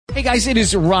Hey guys, it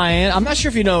is Ryan. I'm not sure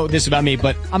if you know this about me,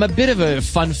 but I'm a bit of a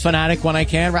fun fanatic when I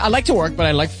can. I like to work, but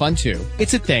I like fun too.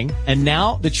 It's a thing. And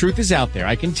now the truth is out there.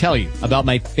 I can tell you about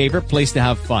my favorite place to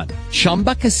have fun.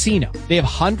 Chumba Casino. They have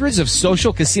hundreds of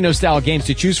social casino style games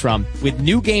to choose from with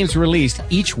new games released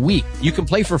each week. You can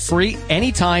play for free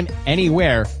anytime,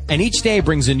 anywhere. And each day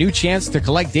brings a new chance to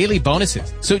collect daily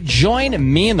bonuses. So join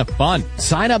me in the fun.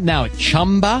 Sign up now at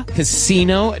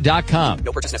ChumbaCasino.com.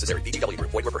 No purchase necessary. VGW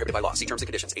Group. Void where prohibited by law. See terms and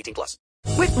conditions. 18+.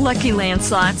 With Lucky Land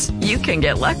Slots, you can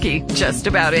get lucky just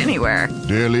about anywhere.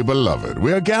 Dearly beloved,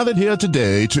 we are gathered here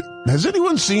today to... Has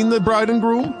anyone seen the bride and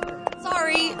groom?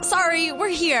 Sorry, we're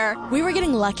here. We were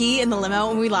getting lucky in the limo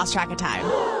and we lost track of time.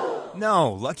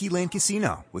 No, Lucky Land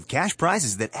Casino, with cash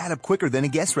prizes that add up quicker than a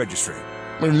guest registry.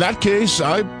 In that case,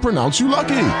 I pronounce you lucky.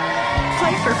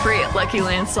 Play for free at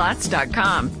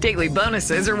LuckyLandSlots.com. Daily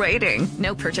bonuses are waiting.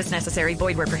 No purchase necessary.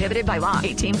 Void where prohibited by law.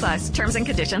 18+. Terms and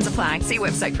conditions apply. See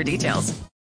website for details.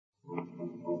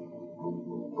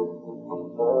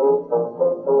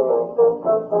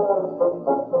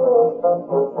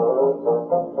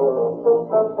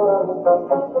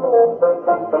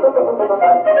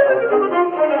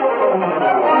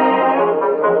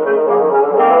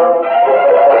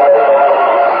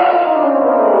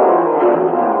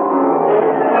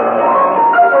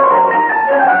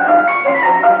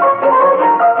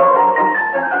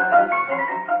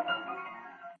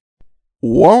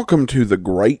 Welcome to the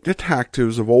Great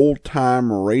Detectives of Old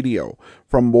Time Radio.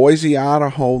 From Boise,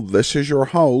 Idaho, this is your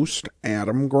host,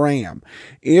 Adam Graham.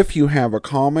 If you have a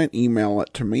comment, email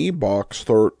it to me,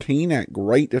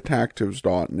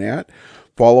 box13@greatdetectives.net.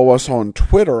 Follow us on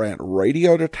Twitter at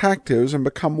Radio Detectives and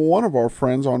become one of our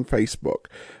friends on Facebook.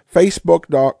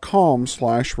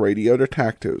 Facebook.com/Radio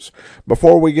Detectives.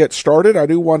 Before we get started, I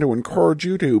do want to encourage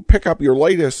you to pick up your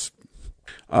latest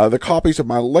the copies of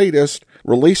my latest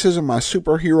releases in my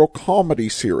superhero comedy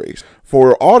series.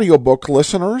 For audiobook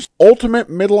listeners, Ultimate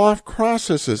Midlife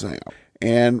Crisis is out.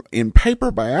 And in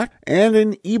paperback and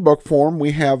in ebook form,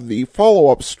 we have the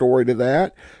follow-up story to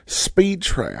that, Speed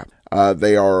Trap.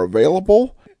 They are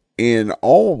available in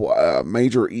all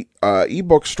major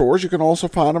ebook stores. You can also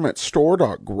find them at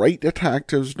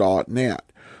store.greatdetectives.net.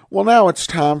 Well, now it's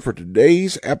time for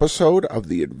today's episode of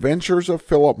The Adventures of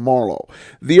Philip Marlowe.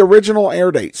 The original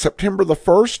air date, September the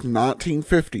 1st,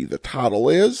 1950. The title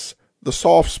is The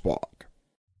Soft Spot.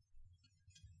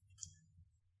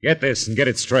 Get this and get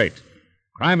it straight.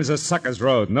 Crime is a sucker's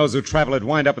road, and those who travel it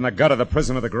wind up in the gut of the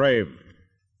prison of the grave.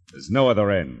 There's no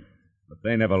other end, but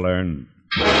they never learn.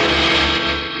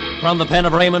 From the pen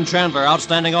of Raymond Chandler,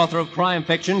 outstanding author of crime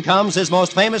fiction, comes his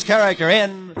most famous character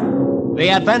in The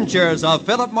Adventures of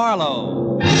Philip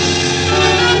Marlowe.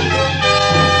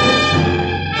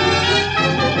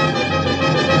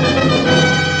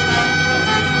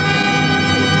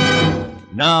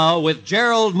 Now, with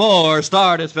Gerald Moore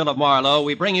starred as Philip Marlowe,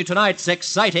 we bring you tonight's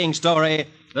exciting story,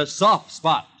 The Soft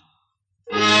Spot.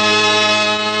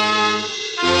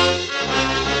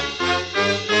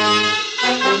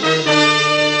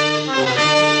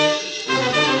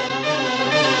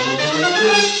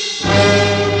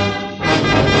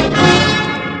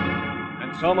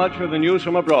 So much for the news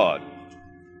from abroad.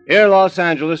 Here in Los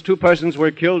Angeles, 2 persons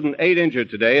were killed and 8 injured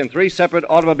today in 3 separate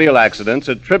automobile accidents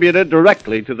attributed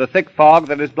directly to the thick fog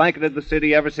that has blanketed the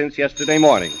city ever since yesterday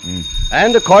morning.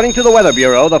 And according to the Weather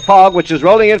Bureau, the fog which is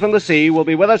rolling in from the sea will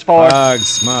be with us for... Fog,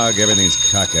 smog,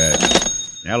 everything's cockeyed.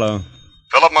 Hello.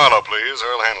 Philip Marlowe, please.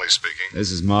 Earl Hanley speaking. This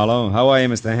is Marlowe. How are you,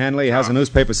 Mr. Hanley? How's the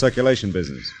newspaper circulation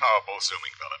business? Oh, both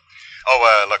zooming, Philip.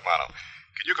 Oh, look, Marlowe.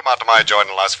 Can you come out to my joint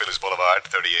in Los Feliz Boulevard,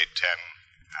 3810?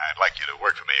 I'd like you to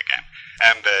work for me again.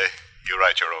 And you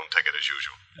write your own ticket as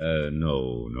usual.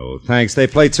 No. Thanks. They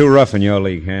play too rough in your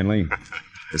league, Hanley.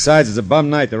 Besides, it's a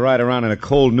bum night to ride around in a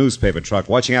cold newspaper truck,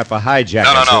 watching out for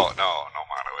hijackers. No, Marlowe.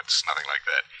 It's nothing like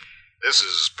that. This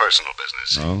is personal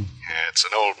business. Oh? Yeah, it's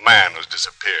an old man who's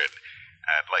disappeared.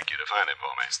 I'd like you to find him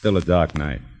for me. Still a dark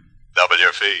night. Double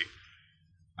your fee.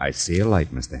 I see a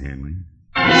light, Mr. Hanley.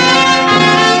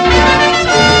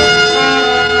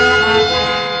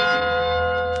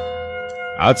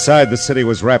 Outside, the city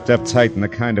was wrapped up tight in the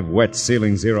kind of wet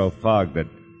ceiling zero fog that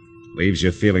leaves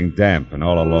you feeling damp and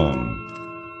all alone.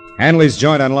 Hanley's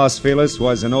joint on Los Feliz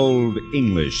was an old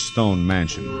English stone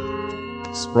mansion.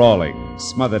 Sprawling,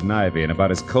 smothered in ivy, and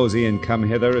about as cozy and come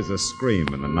hither as a scream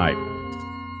in the night.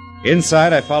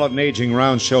 Inside, I followed an aging,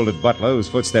 round-shouldered butler whose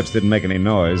footsteps didn't make any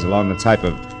noise along the type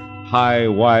of high,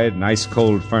 wide, and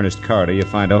ice-cold furnished corridor you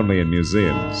find only in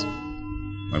museums.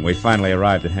 When we finally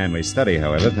arrived at Hanley's study,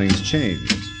 however, things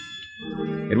changed.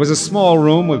 It was a small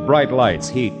room with bright lights,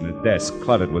 heat, and a desk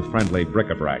cluttered with friendly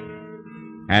bric-a-brac.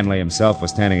 Hanley himself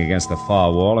was standing against the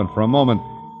far wall, and for a moment,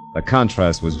 the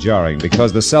contrast was jarring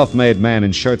because the self-made man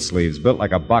in shirt sleeves, built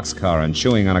like a boxcar and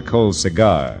chewing on a cold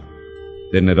cigar,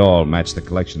 didn't at all match the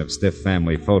collection of stiff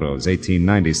family photos,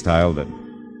 1890 style, that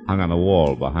hung on the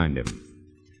wall behind him.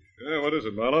 What is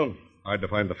it, Marlowe? Hard to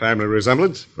find the family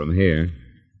resemblance? From here.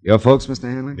 Your folks,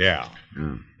 Mr. Hanley? Yeah.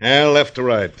 Oh. Left to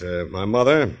right. My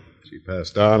mother, she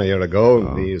passed on a year ago.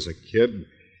 Me as a kid.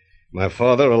 My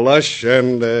father, a lush,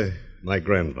 and my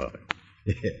grandfather.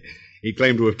 He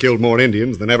claimed to have killed more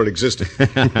Indians than ever existed.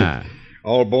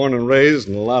 All born and raised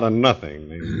in a lot of nothing.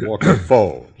 Named Walker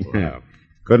Falls.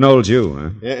 Couldn't hold you, huh?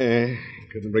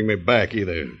 Couldn't bring me back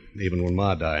either, even when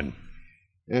Ma died.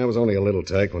 I was only a little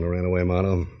tyke when I ran away,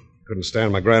 Marlowe. Couldn't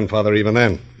stand my grandfather even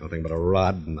then. Nothing but a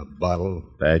rod and a bottle.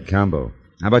 Bad combo.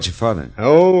 How about your father?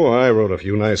 Oh, I wrote a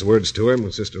few nice words to him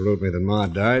when Sister wrote me that Ma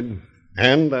died.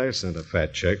 And I sent a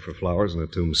fat check for flowers and a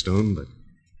tombstone, but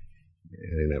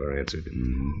he never answered.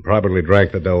 Probably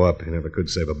drank the dough up. He never could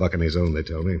save a buck on his own, they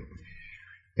tell me.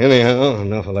 Anyhow,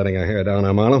 enough of letting our hair down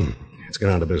now, Marlowe. Let's get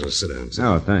on to business. Sit down.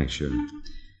 Oh, thanks, sure.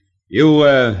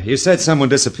 You said someone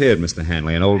disappeared, Mr.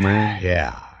 Hanley, an old man?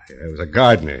 Yeah. There was a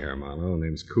gardener here, Marlowe.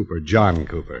 Name's Cooper, John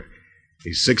Cooper.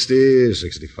 He's 60,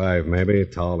 65 maybe,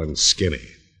 tall and skinny.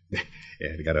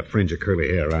 He got a fringe of curly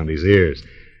hair around his ears.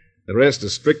 The rest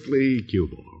is strictly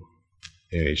cubal.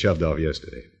 He shoved off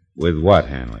yesterday. With what,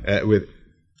 Hanley?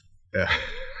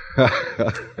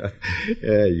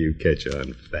 You catch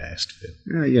on fast,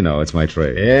 Phil. You know, it's my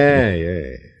trade.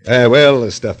 Yeah. Well,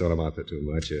 the stuff don't amount to too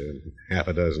much. Half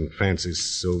a dozen fancy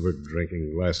silver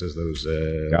drinking glasses, those...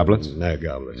 Goblets? No,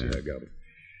 goblets, yeah goblets.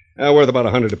 Worth about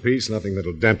 100 apiece, nothing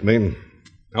that'll dent me.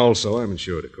 Also, I'm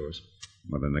insured, of course.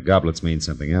 Well, then the goblets mean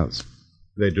something else.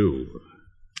 They do.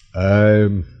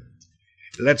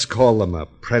 Let's call them a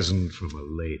present from a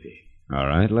lady. All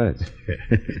right, let's.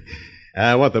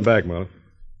 I want them back, Marlowe.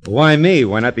 Why me?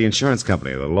 Why not the insurance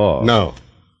company or the law? No.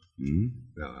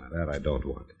 No, that I don't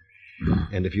want.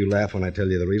 And if you laugh when I tell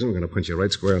you the reason, I'm going to punch you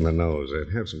right square in the nose.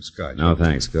 Have some scotch. No,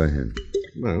 thanks. Go ahead.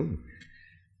 Well,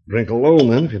 drink alone,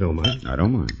 then, if you don't mind. I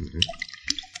don't mind.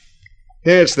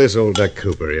 Yeah, it's this old Duck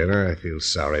Cooper, you know. I feel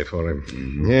sorry for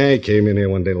him. Yeah, he came in here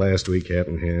one day last week, hat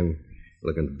in hand,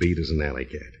 looking beat as an alley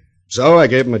cat. So I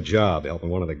gave him a job helping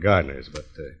one of the gardeners, but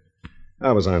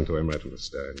I was on to him right from the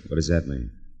start. What does that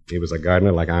mean? He was a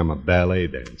gardener like I'm a ballet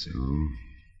dancer. Oh.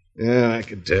 Yeah, I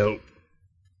could tell.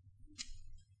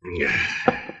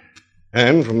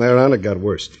 And from there on, it got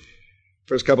worse.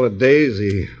 First couple of days,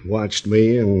 he watched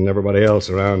me and everybody else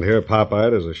around here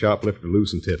pop-eyed as a shoplifter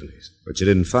loose in Tiffany's. But you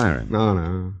didn't fire him?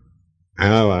 No.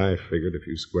 Well, I figured a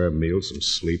few square meals, some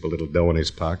sleep, a little dough in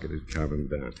his pocket, it'd calm him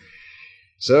down.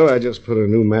 So I just put a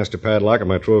new master padlock in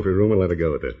my trophy room and let it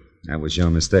go with it. That was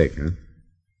your mistake, huh?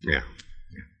 Yeah.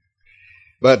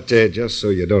 But just so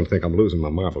you don't think I'm losing my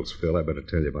marbles, Phil, I better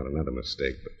tell you about another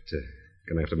mistake. But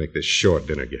gonna have to make this short,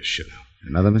 dinner guest shut out.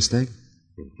 Another mistake?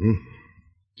 Mm-hmm.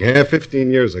 Yeah,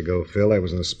 15 years ago, Phil, I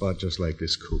was in a spot just like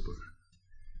this Cooper.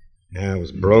 I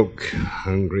was broke,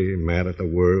 hungry, mad at the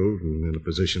world, and in a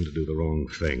position to do the wrong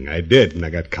thing. I did, and I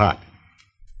got caught.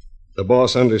 The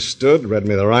boss understood, read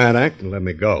me the riot act, and let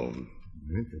me go.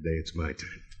 And today it's my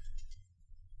turn.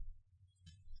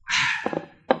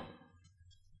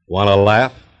 Want to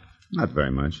laugh? Not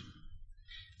very much.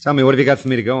 Tell me, what have you got for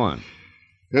me to go on?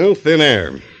 Well, thin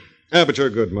air. But you're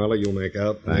good, Marlowe. You'll make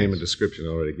out. Thanks. Name and description I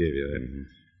already gave you. Mm-hmm.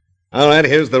 All right,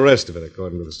 here's the rest of it,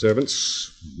 according to the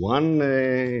servants. 1,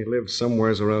 lived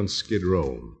somewheres around Skid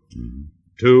Row. Mm-hmm.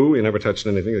 2, he never touched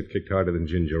anything that kicked harder than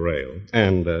ginger ale.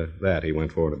 And that he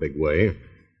went for in a big way.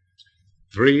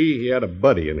 3, he had a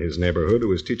buddy in his neighborhood who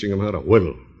was teaching him how to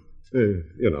whittle.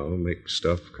 Make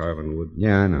stuff, carving wood.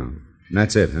 Yeah, I know. And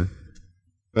that's it, huh?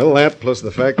 Well, that plus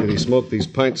the fact that he smoked these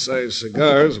pint-sized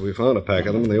cigars, we found a pack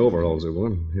of them in the overalls of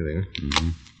one. Here they are. Mm-hmm.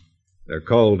 They're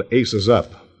called Aces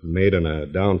Up, made in a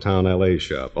downtown L.A.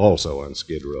 shop, also on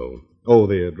Skid Row. Oh,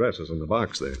 the address is in the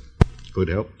box there. Could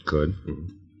help. Could.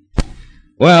 Mm-hmm.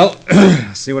 Well,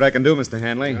 see what I can do, Mr.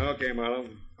 Hanley. Okay, Marlowe.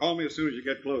 Call me as soon as you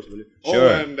get close, will you? Sure.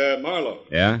 Oh, and Marlowe.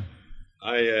 Yeah?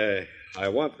 I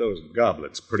want those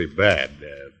goblets pretty bad,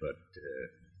 but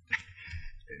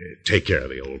take care of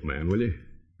the old man, will you?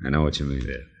 I know what you mean.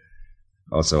 Yeah.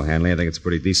 Also, Hanley, I think it's a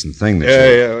pretty decent thing that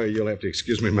Yeah, you'll have to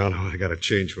excuse me, Marlowe. I got to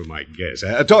change for my guess.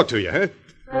 Talk to you, huh?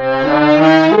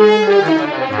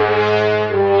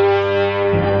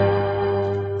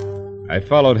 I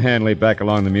followed Hanley back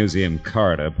along the museum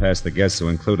corridor, past the guests who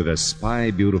included a spy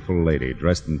beautiful lady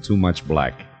dressed in too much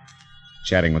black,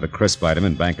 chatting with a crisp item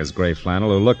in banker's gray flannel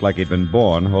who looked like he'd been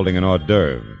born holding an hors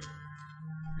d'oeuvre.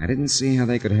 I didn't see how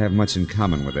they could have much in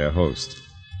common with their host.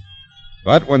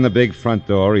 But when the big front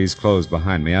door eased closed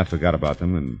behind me, I forgot about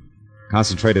them and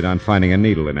concentrated on finding a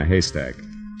needle in a haystack.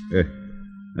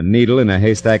 A needle in a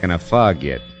haystack and a fog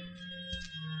yet.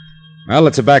 Well,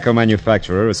 the tobacco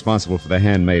manufacturer responsible for the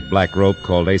handmade black rope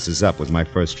called Aces Up was my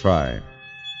first try.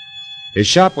 His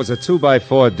shop was a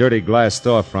 2x4 dirty glass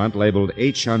storefront labeled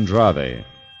H. Andrade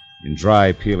in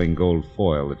dry, peeling gold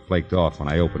foil that flaked off when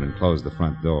I opened and closed the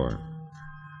front door.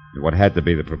 And what had to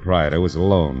be the proprietor was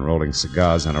alone, rolling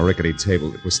cigars on a rickety table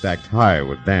that was stacked high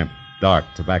with damp, dark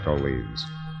tobacco leaves.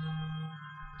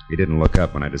 He didn't look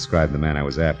up when I described the man I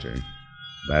was after.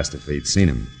 Asked if he'd seen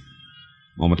him.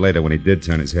 A moment later, when he did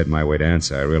turn his head my way to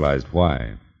answer, I realized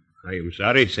why. I am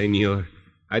sorry, senor.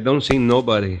 I don't see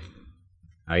nobody.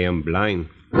 I am blind.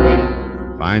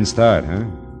 Fine start, huh?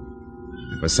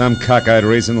 For some cockeyed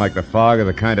reason, like the fog or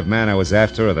the kind of man I was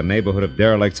after or the neighborhood of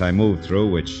derelicts I moved through,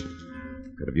 which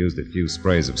could have used a few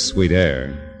sprays of sweet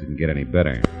air, didn't get any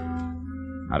better.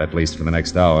 Not at least for the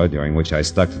next hour, during which I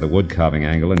stuck to the wood carving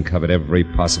angle and covered every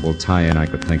possible tie-in I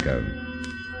could think of,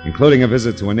 including a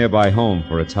visit to a nearby home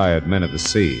for retired men of the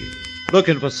sea.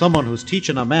 Looking for someone who's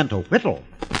teaching a man to whittle.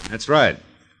 That's right.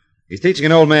 He's teaching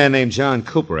an old man named John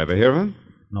Cooper. Ever hear of him?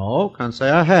 No, can't say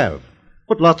I have.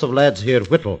 But lots of lads here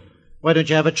whittle. Why don't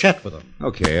you have a chat with them?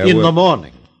 Okay, In the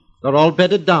morning. They're all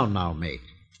bedded down now, mate.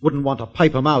 Wouldn't want to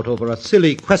pipe 'em out over a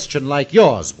silly question like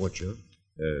yours, would you?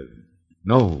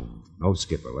 No,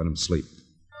 Skipper. Let him sleep.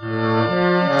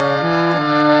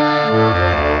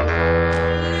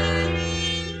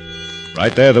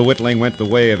 Right there, the whittling went the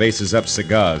way of Aces Up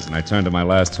cigars, and I turned to my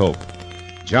last hope.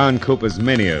 John Cooper's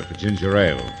mania for ginger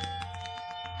ale.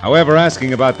 However,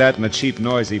 asking about that in the cheap,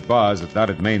 noisy bars that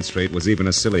dotted Main Street was even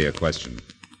a sillier question.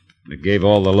 And it gave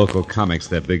all the local comics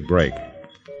their big break.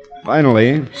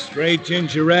 Finally... Straight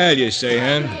ginger ale, you say,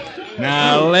 huh?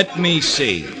 Now, let me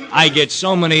see. I get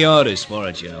so many orders for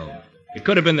it, you know. It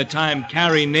could have been the time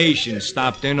Carrie Nation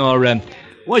stopped in, or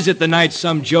was it the night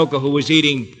some joker who was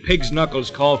eating pig's knuckles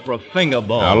called for a finger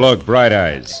bowl? Now, look, Bright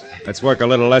Eyes. Let's work a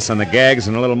little less on the gags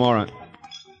and a little more on...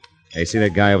 Hey, see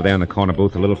that guy over there in the corner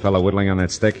booth, the little fellow whittling on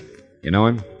that stick? You know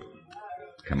him?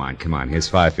 Come on. Here's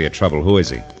 5 for your trouble. Who is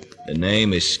he? The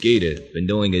name is Skeeter. Been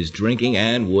doing his drinking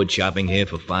and wood chopping here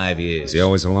for 5 years. Is he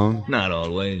always alone? Not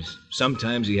always.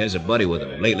 Sometimes he has a buddy with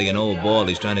him. Lately, an old bald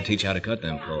he's trying to teach how to cut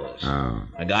them poles. Oh.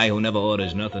 A guy who never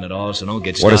orders nothing at all, so don't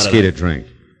get started. What does Skeeter drink?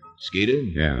 Skeeter?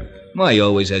 Yeah. Why, he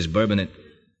always has bourbon and...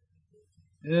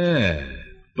 Yeah,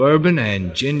 bourbon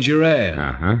and ginger ale.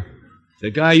 Uh-huh.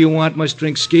 The guy you want must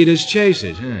drink Skeeter's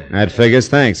Chasers, huh? That figures,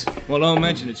 thanks. Well, don't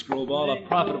mention it, Screwball. A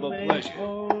profitable pleasure.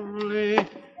 Only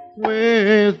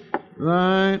with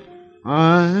thine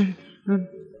eye.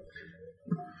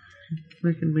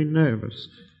 Making me nervous.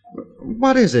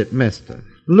 What is it, mister?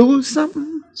 Lose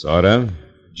something? Sort of.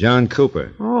 John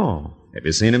Cooper. Oh. Have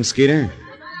you seen him, Skeeter?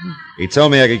 He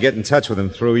told me I could get in touch with him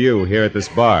through you here at this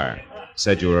bar.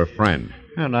 Said you were a friend.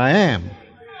 And I am.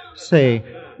 Say,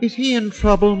 is he in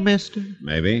trouble, mister?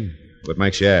 Maybe. What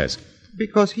makes you ask?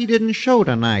 Because he didn't show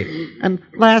tonight. And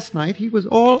last night he was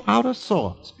all out of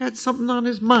sorts. Had something on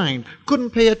his mind.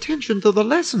 Couldn't pay attention to the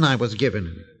lesson I was giving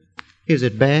him. Is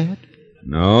it bad?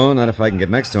 No, not if I can get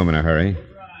next to him in a hurry.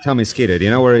 Tell me, Skeeter, do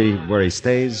you know where he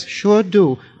stays? Sure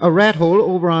do. A rat hole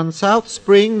over on South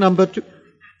Spring, number 2.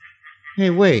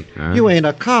 Hey, wait. Huh? You ain't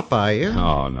a cop, are you?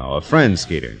 Oh, no. A friend,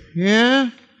 Skeeter.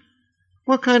 Yeah?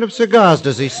 What kind of cigars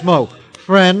does he smoke?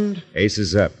 Friend?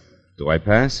 Aces Up. Do I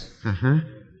pass? Uh-huh.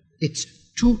 It's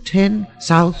 210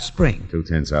 South Spring.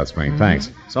 210 South Spring.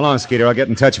 Thanks. So long, Skeeter. I'll get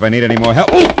in touch if I need any more help.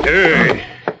 Oh! Hey.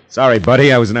 Sorry,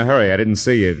 buddy. I was in a hurry. I didn't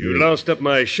see you. You lost up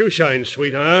my shoe shine,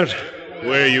 sweetheart.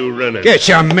 Where you running? Get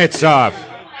your mitts off.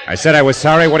 I said I was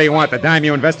sorry. What do you want? The dime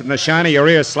you invested in the shine or your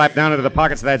ears slapped down into the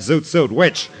pockets of that zoot suit?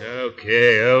 Which?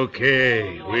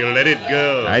 Okay. We'll let it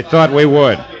go. I thought we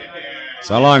would.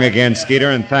 So long again,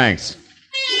 Skeeter, and thanks.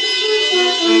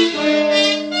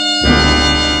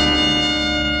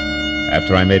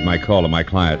 After I made my call to my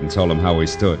client and told him how we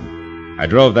stood, I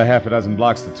drove the half a dozen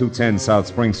blocks to 210 South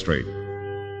Spring Street.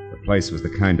 The place was the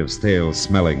kind of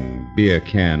stale-smelling, beer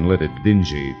can-lidded,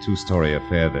 dingy, 2-story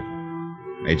affair that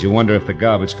made you wonder if the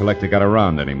garbage collector got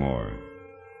around anymore.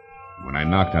 When I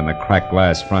knocked on the cracked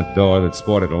glass front door that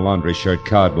sported a laundry shirt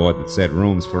cardboard that said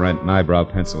rooms for rent and eyebrow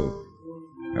pencil,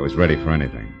 I was ready for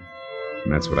anything.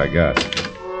 And that's what I got.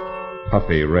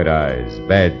 Puffy red eyes,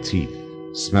 bad teeth,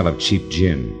 smell of cheap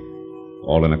gin,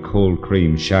 all in a cold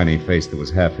cream, shiny face that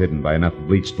was half hidden by enough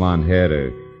bleached blonde hair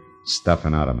to stuff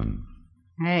an ottoman.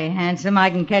 Hey, handsome, I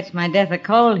can catch my death of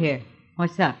cold here.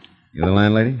 What's up? You the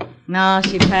landlady? No,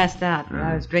 she passed out, but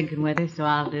I was drinking with her, so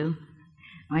I'll do.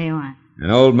 What do you want? An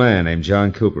old man named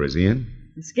John Cooper. Is he in?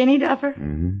 The skinny duffer?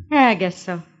 Mm-hmm. Yeah, I guess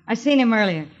so. I seen him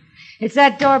earlier. It's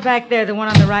that door back there, the one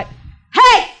on the right.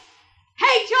 Hey!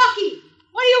 Hey, Chalky!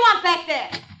 What do you want back there?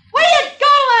 Where you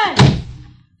going?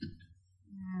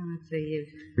 Oh, what's the use?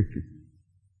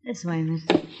 This way,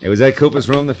 mister. Hey, was that Cooper's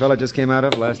room the fella just came out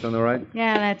of, last on the right?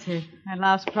 Yeah, that's it. That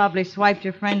louse probably swiped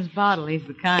your friend's bottle. He's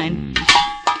the kind.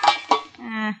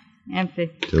 Empty.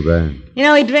 Too bad. You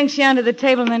know, he drinks you under the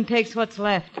table and then takes what's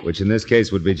left. Which in this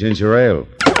case would be ginger ale.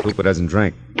 Cooper doesn't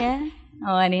drink. Yeah?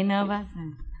 Oh, what do you know about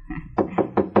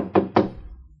that?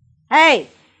 Hey!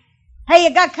 Hey,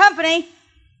 you got company?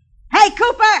 Hey,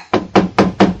 Cooper!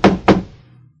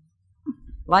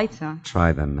 Lights on.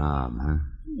 Try the knob, huh?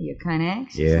 You're kind of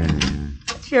anxious. Yeah.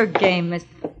 It's your game, mister.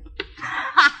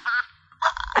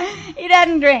 He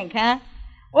doesn't drink, huh?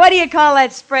 What do you call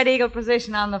that spread eagle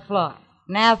position on the floor?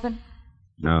 Napping?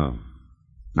 No.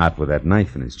 Not with that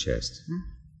knife in his chest. Huh?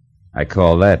 I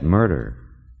call that murder.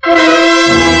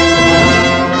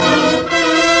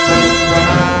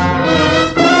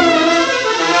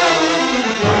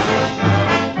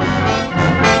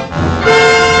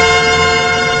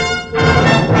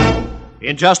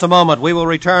 In just a moment, we will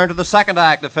return to the second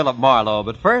act of Philip Marlowe.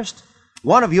 But first,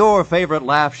 one of your favorite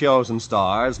laugh shows and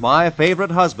stars, My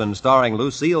Favorite Husband, starring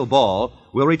Lucille Ball,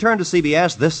 will return to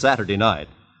CBS this Saturday night.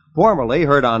 Formerly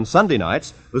heard on Sunday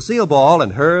nights, Lucille Ball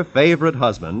and Her Favorite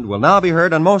Husband will now be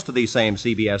heard on most of these same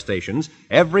CBS stations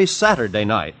every Saturday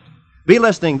night. Be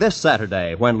listening this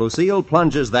Saturday when Lucille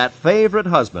plunges that favorite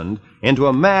husband into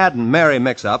a mad and merry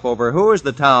mix-up over who is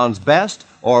the town's best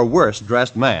or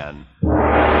worst-dressed man.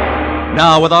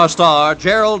 Now with our star,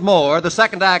 Gerald Moore, the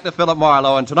second act of Philip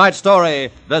Marlowe, and tonight's story,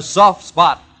 The Soft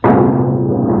Spot.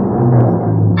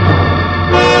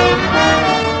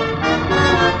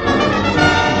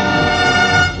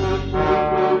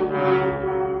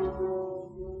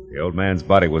 The old man's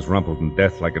body was rumpled in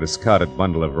death like a discarded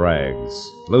bundle of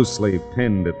rags, loosely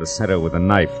pinned at the center with a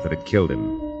knife that had killed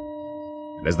him.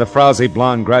 And as the frowsy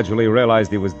blonde gradually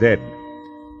realized he was dead,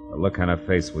 the look on her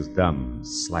face was dumb,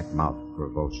 slack-mouthed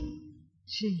revulsion.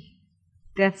 Gee,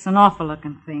 death's an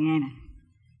awful-looking thing, ain't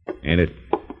it? Ain't it?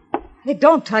 Hey,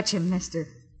 don't touch him, mister.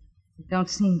 It don't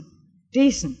seem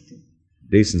decent.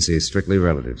 Decency is strictly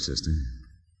relative, sister.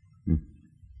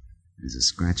 There's a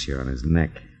scratch here on his neck.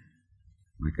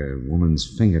 Like a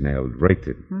woman's fingernail raked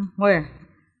it. Where?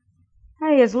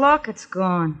 Hey, his locket's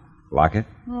gone. Locket?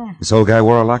 Yeah. This old guy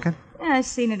wore a locket? Yeah, I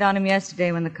seen it on him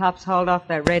yesterday when the cops hauled off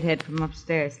that redhead from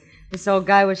upstairs. This old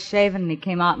guy was shaving, and he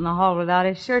came out in the hall without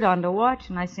his shirt on to watch,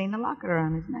 and I seen the locket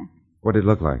around his neck. What did it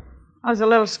look like? It was a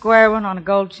little square one on a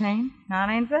gold chain. Now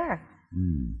it ain't there.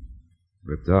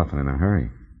 Ripped off and in a hurry.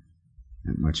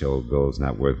 That much old gold's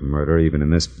not worth murder, even in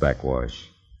this backwash.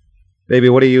 Baby,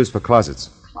 what do you use for closets?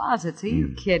 Closets? Are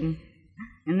you kidding?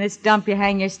 In this dump, you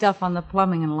hang your stuff on the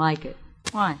plumbing and like it.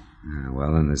 Why?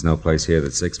 Well, then there's no place here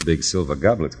that 6 big silver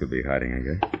goblets could be hiding, I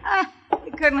guess.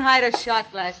 You couldn't hide a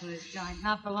shot glass in this joint.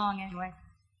 Not for long, anyway.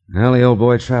 Well, the old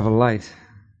boy traveled light.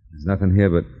 There's nothing here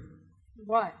but...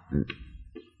 What?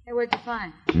 Hey, what'd you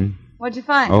find? What'd you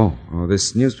find? Oh,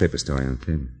 this newspaper story on the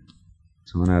table.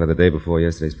 Torn out of the day before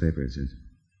yesterday's paper, it says.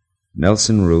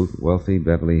 Nelson Root, wealthy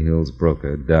Beverly Hills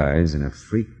broker, dies in a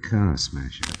freak car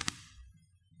smash-up.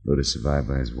 Root is survived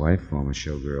by his wife, former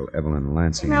showgirl Evelyn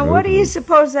Lansing. Now, Root, what do you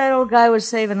suppose that old guy was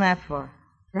saving that for?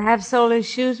 To have sold his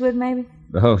shoes with, maybe?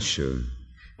 Oh, sure.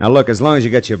 Now, look, as long as you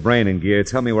get your brain in gear,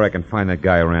 tell me where I can find that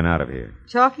guy who ran out of here.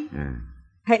 Chalky? Yeah.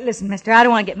 Hey, listen, mister, I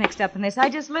don't want to get mixed up in this. I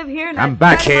just live here and I'm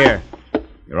back here.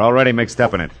 You're already mixed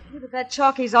up in it. But that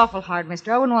Chalky's awful hard,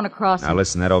 mister. I wouldn't want to cross him. Now,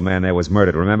 listen, that old man there was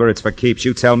murdered. Remember, it's for keeps.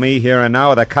 You tell me here and now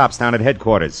or the cops down at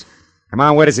headquarters. Come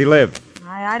on, where does he live?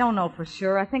 I don't know for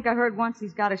sure. I think I heard once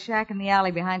he's got a shack in the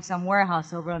alley behind some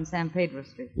warehouse over on San Pedro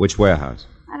Street. Which warehouse?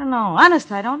 I don't know.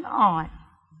 Honest, I don't know.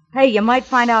 Hey, you might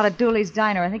find out at Dooley's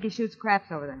Diner. I think he shoots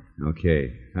craps over there.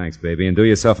 Okay. Thanks, baby. And do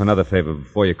yourself another favor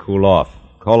before you cool off.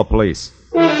 Call the police.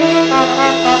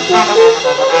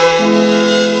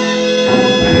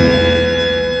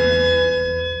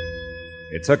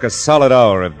 It took a solid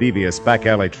hour of devious back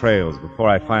alley trails before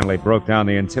I finally broke down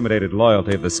the intimidated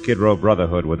loyalty of the Skid Row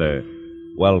Brotherhood with a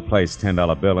well-placed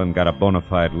 $10 bill and got a bona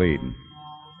fide lead.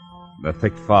 The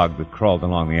thick fog that crawled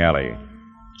along the alley.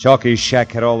 Chalky's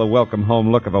shack had all the welcome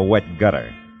home look of a wet gutter.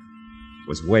 It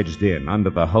was wedged in under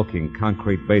the hulking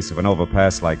concrete base of an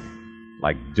overpass like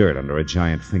dirt under a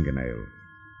giant fingernail.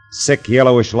 Sick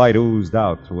yellowish light oozed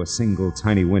out through a single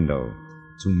tiny window,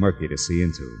 too murky to see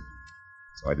into.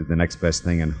 So I did the next best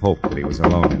thing and hoped that he was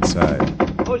alone inside.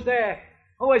 Who's there?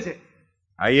 Who is it?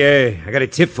 I got a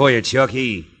tip for you,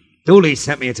 Chalky. Dooley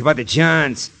sent me. It's about the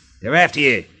Johns. They're after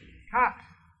you. Cops.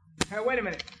 Hey, wait a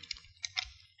minute.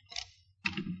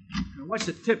 what's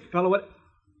the tip, fella? What?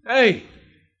 Hey,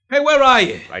 where are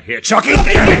you? Right here, Chalky.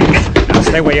 Now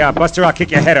stay where you are, Buster. I'll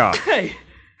kick your head off. Hey,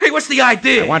 what's the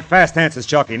idea? I want fast answers,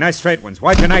 Chalky. Nice straight ones.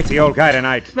 Why'd you knife the old guy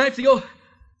tonight? Knife the old...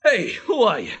 Hey, who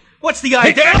are you? What's the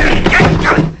idea?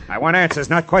 I want answers,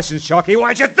 not questions, Chalky.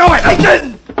 Why'd you do it?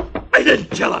 I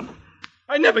didn't kill him.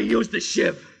 I never used the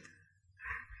shiv.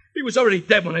 He was already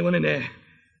dead when I went in there.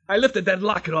 I lifted that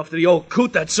locket off to the old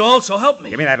coot, that's all, so help me.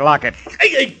 Give me that locket. I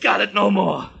ain't got it no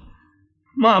more.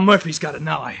 Ma Murphy's got it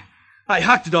now. I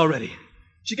hocked it already.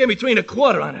 She gave me 3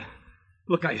 1/4 on it.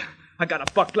 Look, I got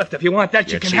a buck left. If you want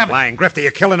that, you can have it. Lying grifter.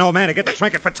 You killed an old man to get the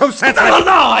trinket for 2 cents. No,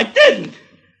 I didn't.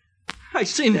 I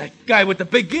seen that guy with the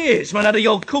big ears run out of the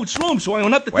old coot's room, so I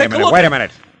went up to take a look. Wait a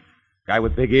minute. Guy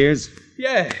with big ears?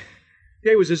 Yeah.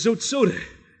 He was a zoot suitor.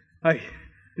 I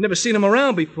never seen him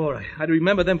around before. I'd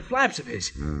remember them flaps of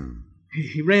his.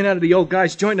 He ran out of the old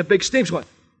guy's joint in a big steam squad.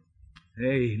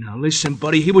 Hey, now listen,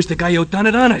 buddy. He was the guy who done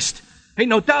it honest. Ain't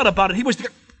no doubt about it. He was the...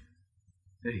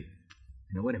 Hey,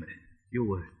 now wait a minute.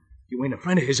 You ain't a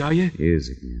friend of his, are you? He is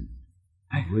again.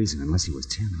 No reason, unless he was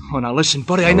telling. Oh, now listen,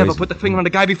 buddy. I never put the finger on the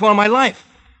guy before in my life.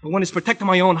 But when it's protecting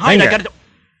my own hide, I gotta do...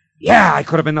 Yeah, I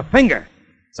could have been the finger.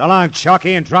 So long,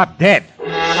 Chalky, and drop dead.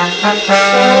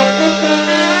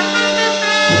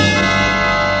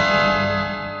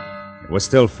 It was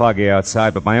still foggy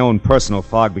outside, but my own personal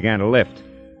fog began to lift.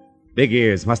 Big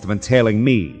Ears must have been tailing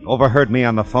me, overheard me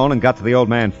on the phone, and got to the old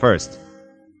man first.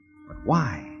 But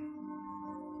why?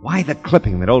 Why the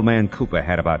clipping that old man Cooper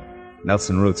had about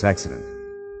Nelson Root's accident?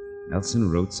 Nelson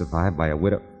Root survived by a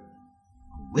widow.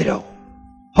 A widow?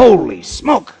 Holy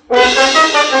smoke!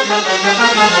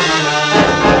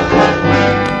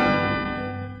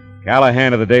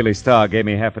 Callahan of the Daily Star gave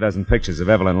me half a dozen pictures of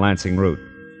Evelyn Lansing Root,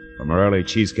 from her early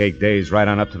cheesecake days right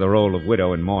on up to the role of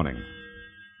widow in mourning.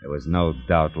 There was no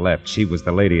doubt left. She was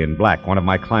the lady in black, one of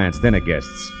my client's dinner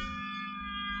guests.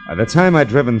 By the time I'd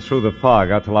driven through the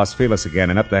fog out to Los Feliz again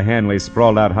and up to Hanley's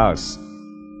sprawled-out house,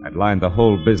 I'd lined the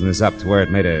whole business up to where it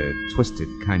made a twisted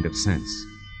kind of sense.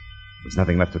 There was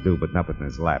nothing left to do but nub it in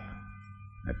his lap.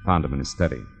 I'd found him in his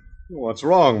study. What's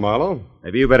wrong, Marlowe?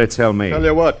 Maybe you better tell me. Tell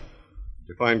you what. Did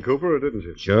you find Cooper, or didn't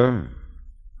you? Sure.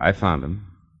 I found him.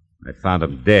 I found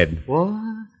him dead. What?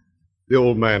 The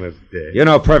old man is dead. You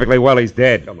know perfectly well he's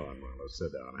dead. Come on, Marlowe.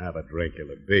 Sit down. Have a drink.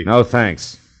 You'll be. No,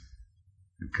 thanks.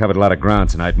 We've covered a lot of ground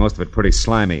tonight, most of it pretty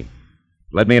slimy.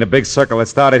 Led me in a big circle that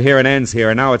started here and ends here,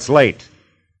 and now it's late.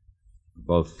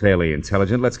 We're both fairly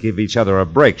intelligent. Let's give each other a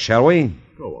break, shall we?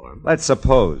 Go on. Let's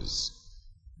suppose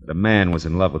that a man was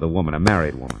in love with a woman, a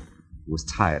married woman, who was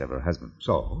tired of her husband.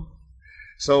 So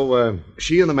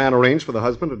she and the man arranged for the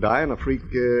husband to die in a freak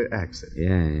accident.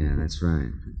 Yeah, that's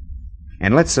right.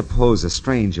 And let's suppose a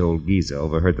strange old geezer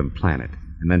overheard them plan it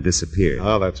and then disappeared.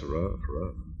 Oh, that's rough.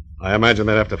 I imagine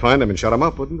they'd have to find him and shut him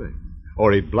up, wouldn't they?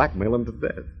 Or he'd blackmail him to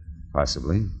death.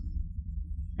 Possibly.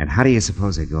 And how do you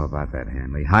suppose they'd go about that,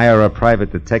 Hanley? Hire a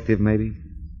private detective, maybe?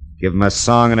 Give him a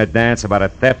song and a dance about a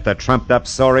theft, a trumped-up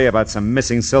story about some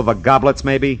missing silver goblets,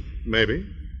 maybe? Maybe.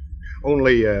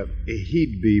 Only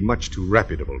he'd be much too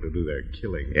reputable to do their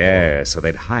killing. Yeah, so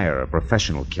they'd hire a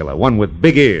professional killer, one with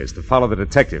big ears, to follow the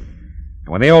detective.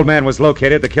 And when the old man was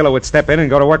located, the killer would step in and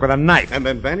go to work with a knife. And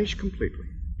then vanish completely,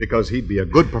 because he'd be a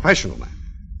good professional man.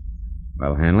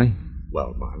 Well, Hanley?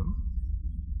 Well, Marlowe.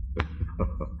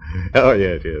 Oh,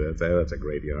 yeah, that's a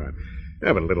great yarn.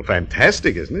 Yeah, but a little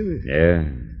fantastic, isn't it? Yeah,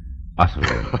 utterly.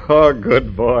 Oh,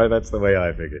 good boy. That's the way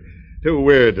I figure. Too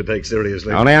weird to take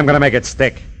seriously. Only I'm going to make it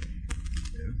stick.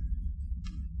 Yeah.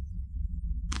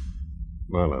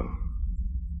 Marlowe,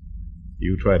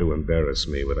 you try to embarrass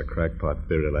me with a crackpot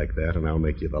theory like that, and I'll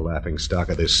make you the laughing stock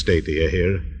of this state, do you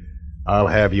hear? I'll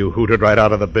have you hooted right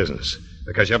out of the business.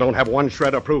 Because you don't have one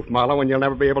shred of proof, Marlowe, and you'll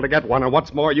never be able to get one. And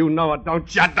what's more, you know it,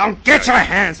 don't you? Don't get your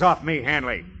hands off me,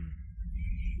 Hanley.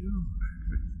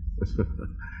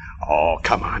 Oh,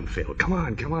 come on, Phil. Come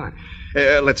on.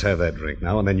 Let's have that drink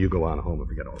now, and then you go on home and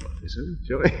forget all about this,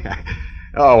 shall we?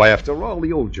 Oh, after all,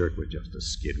 the old jerk was just a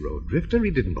skid row drifter.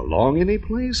 He didn't belong any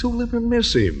place. Who'll ever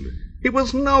miss him? He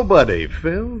was nobody,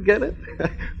 Phil. Get it?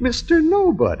 Mr.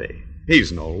 Nobody.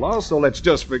 He's no loss, so let's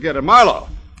just forget it. Marlowe,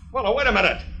 wait a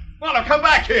minute. Marlowe, come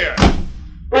back here.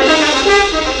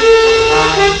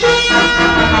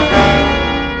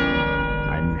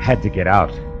 I had to get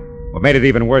out. What made it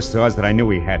even worse to us that I knew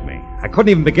he had me. I couldn't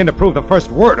even begin to prove the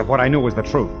first word of what I knew was the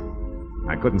truth.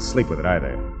 I couldn't sleep with it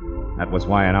either. That was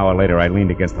why an hour later I leaned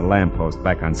against a lamppost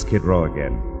back on Skid Row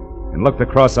again and looked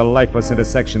across a lifeless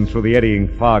intersection through the eddying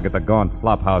fog at the gaunt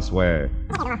flophouse where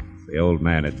the old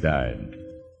man had died.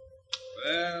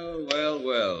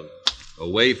 Well. A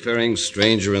wayfaring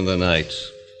stranger in the night.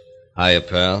 Hiya,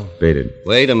 pal. Beat it.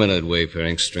 Wait a minute,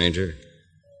 wayfaring stranger.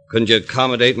 Couldn't you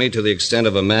accommodate me to the extent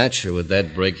of a match, or would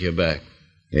that break your back?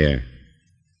 Here.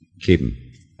 Keep him.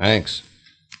 Thanks.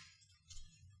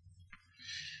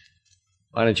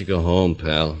 Why don't you go home,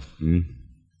 pal?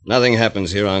 Nothing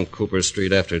happens here on Cooper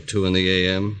Street after 2 in the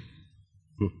a.m.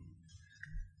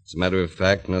 As a matter of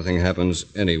fact, nothing happens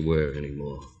anywhere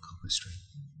anymore. Cooper Street.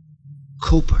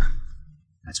 Cooper?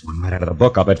 That's one right out of the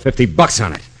book. I'll bet $50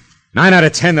 on it. 9 out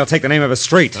of 10, they'll take the name of a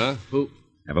street. Huh? Who?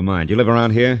 Never mind. You live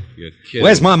around here? You're kidding.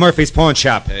 Where's Ma Murphy's pawn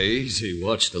shop? Hey, easy.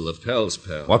 Watch the lapels,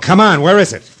 pal. Well, come on. Where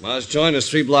is it? Ma's joint is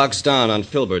 3 blocks down on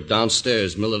Filbert,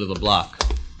 downstairs, middle of the block.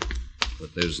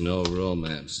 But there's no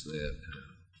romance there, pal.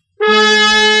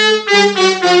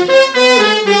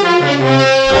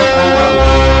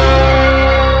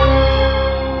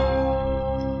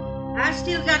 I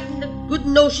still got the good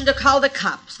notion to call the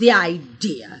cops. The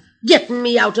idea. Getting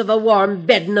me out of a warm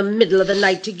bed in the middle of the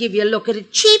night to give you a look at a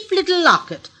cheap little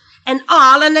locket. And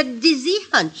all on a dizzy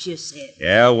hunch, you said.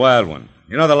 Yeah, a wild one.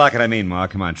 You know the locket I mean, Ma.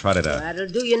 Come on, trot it out. That'll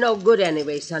do you no good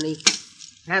anyway, sonny.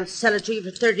 Can't sell it to you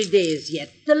for 30 days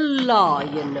yet. The law,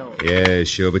 you know. Yeah,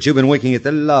 sure. But you've been winking at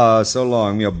the law so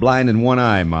long, you're blind in one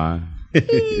eye, Ma.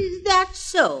 Is that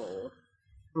so?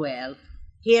 Well,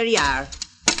 here you are.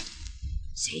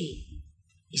 Say,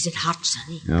 is it hot,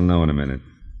 sonny? I'll know in a minute.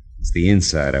 It's the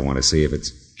inside I want to see if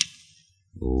it's...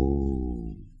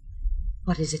 Oh.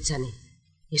 What is it, sonny?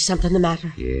 Is something the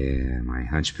matter? Yeah, my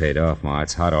hunch paid off, Ma.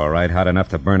 It's hot, all right. Hot enough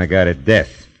to burn a guy to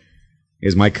death.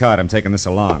 Here's my card. I'm taking this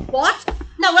along. What?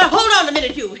 No, well, hold on a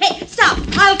minute, you. Hey, stop.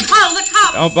 I'll call the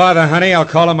cops. Don't bother, honey. I'll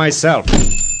call him myself.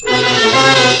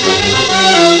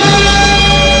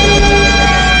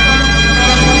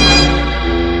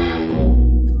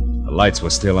 The lights were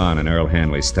still on in Earl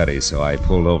Hanley's study, so I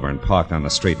pulled over and parked on the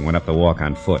street and went up the walk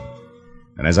on foot.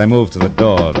 And as I moved to the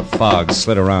door, the fog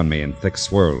slid around me in thick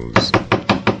swirls.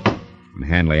 When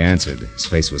Hanley answered, his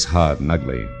face was hard and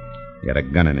ugly. He had a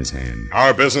gun in his hand.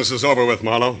 Our business is over with,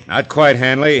 Marlowe. Not quite,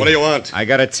 Hanley. What do you want? I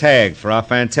got a tag for our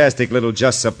fantastic little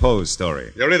Just Suppose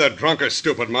story. You're either drunk or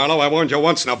stupid, Marlowe. I warned you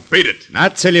once, now beat it.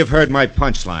 Not till you've heard my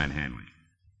punchline, Hanley.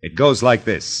 It goes like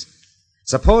this.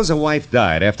 Suppose a wife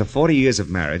died after 40 years of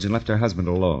marriage and left her husband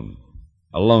alone.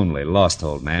 A lonely, lost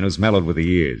old man who's mellowed with the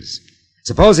years.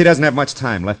 Suppose he doesn't have much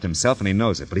time left himself and he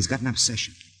knows it, but he's got an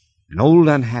obsession. An old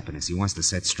unhappiness he wants to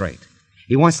set straight.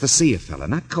 He wants to see a fella,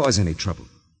 not cause any trouble.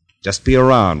 Just be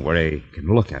around where he can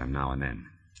look at him now and then.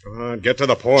 Come on, get to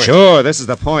the point. Sure, this is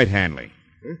the point, Hanley.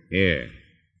 Huh? Here,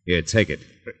 take it.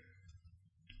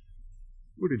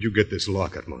 Where did you get this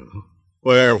locket, Marlowe?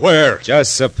 Where?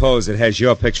 Just suppose it has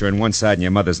your picture on one side and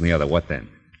your mother's on the other. What then?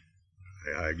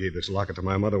 I gave this locket to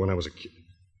my mother when I was a kid.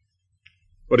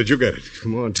 Where did you get it?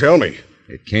 Come on, tell me.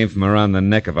 It came from around the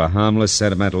neck of a harmless,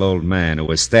 sentimental old man who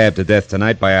was stabbed to death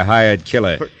tonight by a hired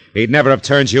killer. He'd never have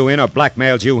turned you in or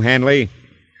blackmailed you, Hanley.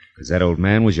 Because that old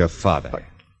man was your father.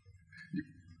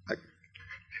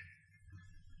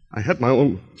 I had my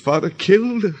own father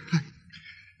killed.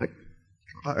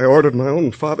 I ordered my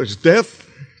own father's death.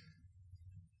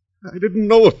 I didn't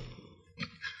know it.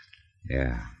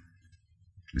 Yeah.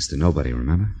 Mr. Nobody,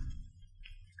 remember?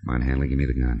 Come on, Hanley, give me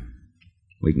the gun.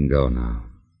 We can go now.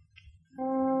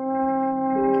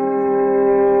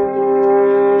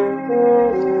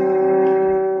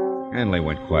 Hanley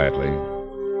went quietly.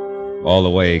 All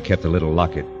the way, he kept the little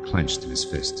locket clenched in his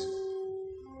fist.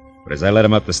 But as I led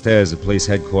him up the stairs at police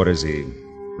headquarters, he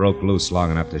broke loose long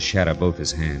enough to shatter both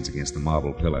his hands against the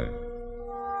marble pillar.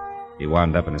 He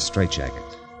wound up in a straitjacket.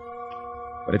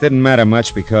 But it didn't matter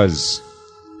much because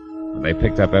when they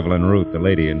picked up Evelyn Root, the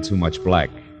lady in Too Much Black,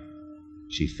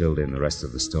 she filled in the rest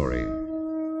of the story,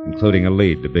 including a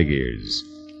lead to Big Ears.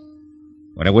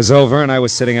 When it was over and I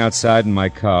was sitting outside in my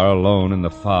car alone in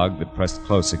the fog that pressed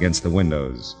close against the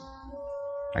windows,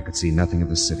 I could see nothing of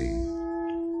the city.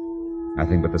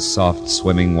 Nothing but the soft,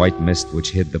 swimming white mist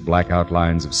which hid the black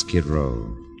outlines of Skid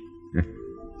Row.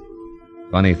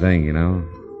 Funny thing, you know.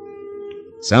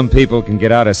 Some people can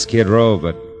get out of Skid Row,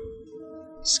 but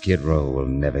Skid Row will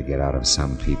never get out of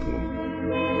some people.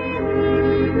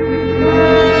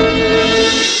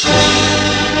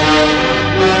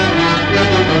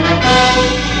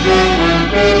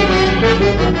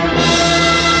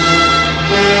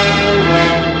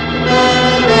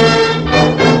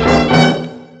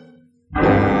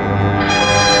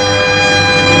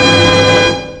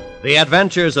 The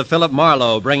Adventures of Philip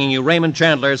Marlowe, bringing you Raymond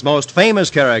Chandler's most famous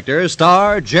characters,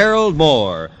 star Gerald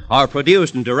Moore, are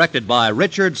produced and directed by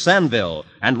Richard Sanville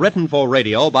and written for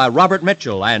radio by Robert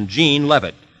Mitchell and Gene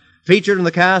Levitt. Featured in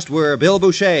the cast were Bill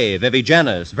Boucher, Vivi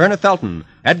Janis, Verna Felton,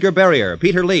 Edgar Barrier,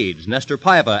 Peter Leeds, Nestor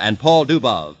Paiva, and Paul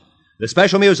Dubov. The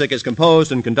special music is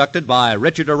composed and conducted by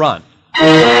Richard Arant.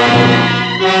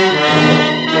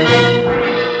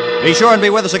 Be sure and be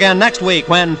with us again next week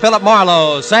when Philip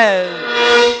Marlowe says...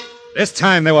 This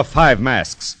time there were 5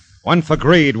 masks. One for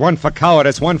greed, one for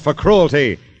cowardice, one for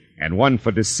cruelty, and one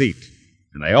for deceit.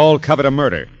 And they all covered a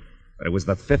murder. But it was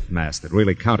the 5th mask that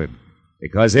really counted,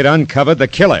 because it uncovered the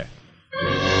killer.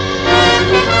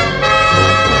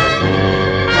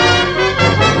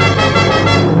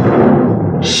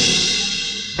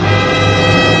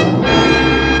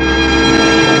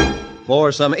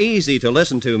 For some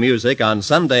easy-to-listen-to music on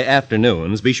Sunday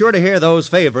afternoons, be sure to hear those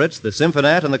favorites, the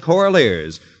Symphonette and the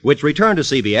Choraleers, which return to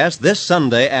CBS this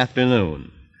Sunday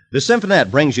afternoon. The Symphonette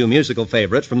brings you musical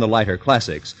favorites from the lighter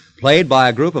classics, played by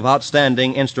a group of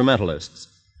outstanding instrumentalists.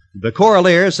 The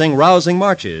Choraleers sing rousing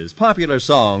marches, popular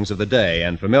songs of the day,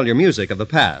 and familiar music of the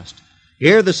past.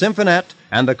 Hear the Symphonette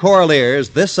and the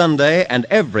Choraleers this Sunday and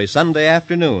every Sunday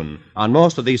afternoon on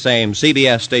most of these same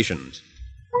CBS stations.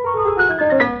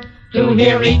 To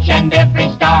hear each and every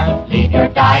star, leave your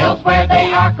dials where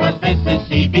they are, 'cause this is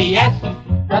CBS,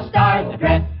 the Star's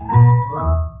Address.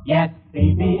 Yes,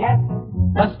 CBS,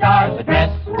 the Star's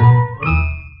Address.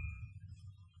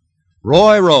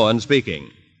 Roy Rowan speaking.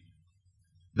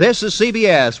 This is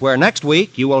CBS, where next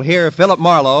week you will hear Philip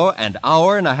Marlowe an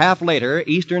hour and a half later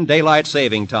Eastern Daylight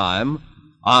Saving Time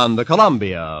on the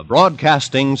Columbia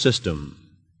Broadcasting System.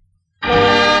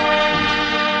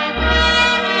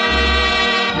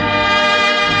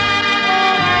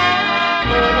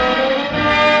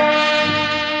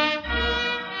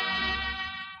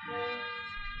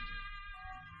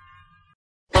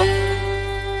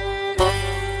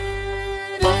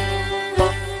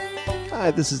 Hi,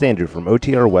 this is Andrew from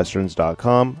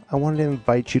OTRWesterns.com. I wanted to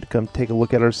invite you to come take a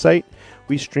look at our site.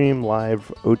 We stream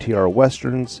live OTR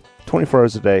Westerns 24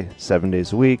 hours a day, 7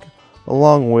 days a week,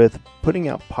 along with putting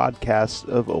out podcasts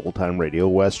of old-time radio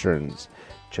westerns.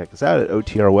 Check us out at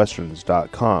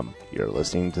OTRWesterns.com. You're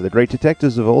listening to The Great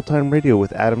Detectives of Old-Time Radio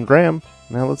with Adam Graham.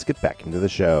 Now let's get back into the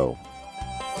show.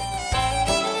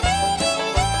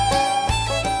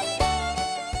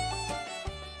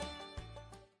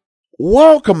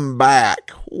 Welcome back.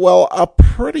 Well, a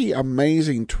pretty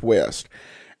amazing twist.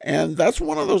 And that's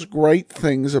one of those great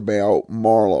things about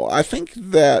Marlowe. I think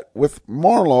that with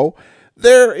Marlowe,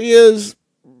 there is,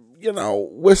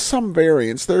 with some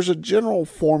variance, there's a general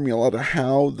formula to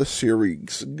how the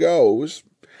series goes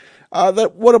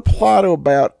that would apply to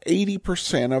about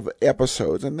 80% of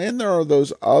episodes. And then there are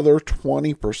those other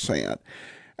 20%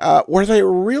 where they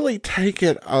really take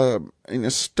it in a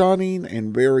stunning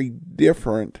and very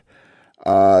different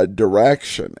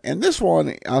direction. And this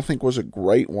one, I think, was a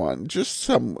great one. Just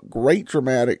some great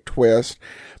dramatic twist.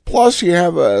 Plus, you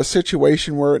have a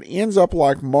situation where it ends up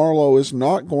like Marlowe is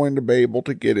not going to be able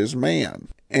to get his man.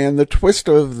 And the twist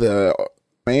of the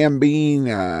man being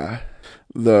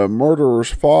the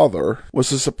murderer's father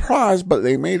was a surprise, but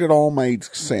they made it all make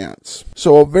sense.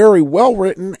 So a very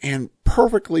well-written and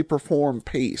perfectly performed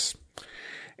piece.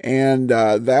 And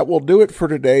that will do it for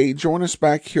today. Join us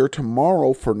back here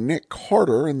tomorrow for Nick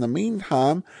Carter. In the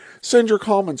meantime, send your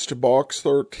comments to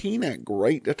box13 at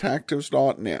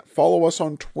greatdetectives.net. Follow us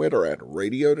on Twitter at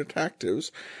Radio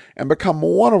Detectives and become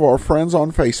one of our friends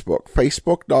on Facebook,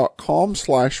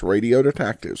 facebook.com/Radio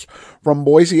Detectives. From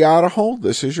Boise, Idaho,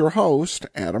 this is your host,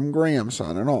 Adam Graham,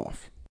 signing off.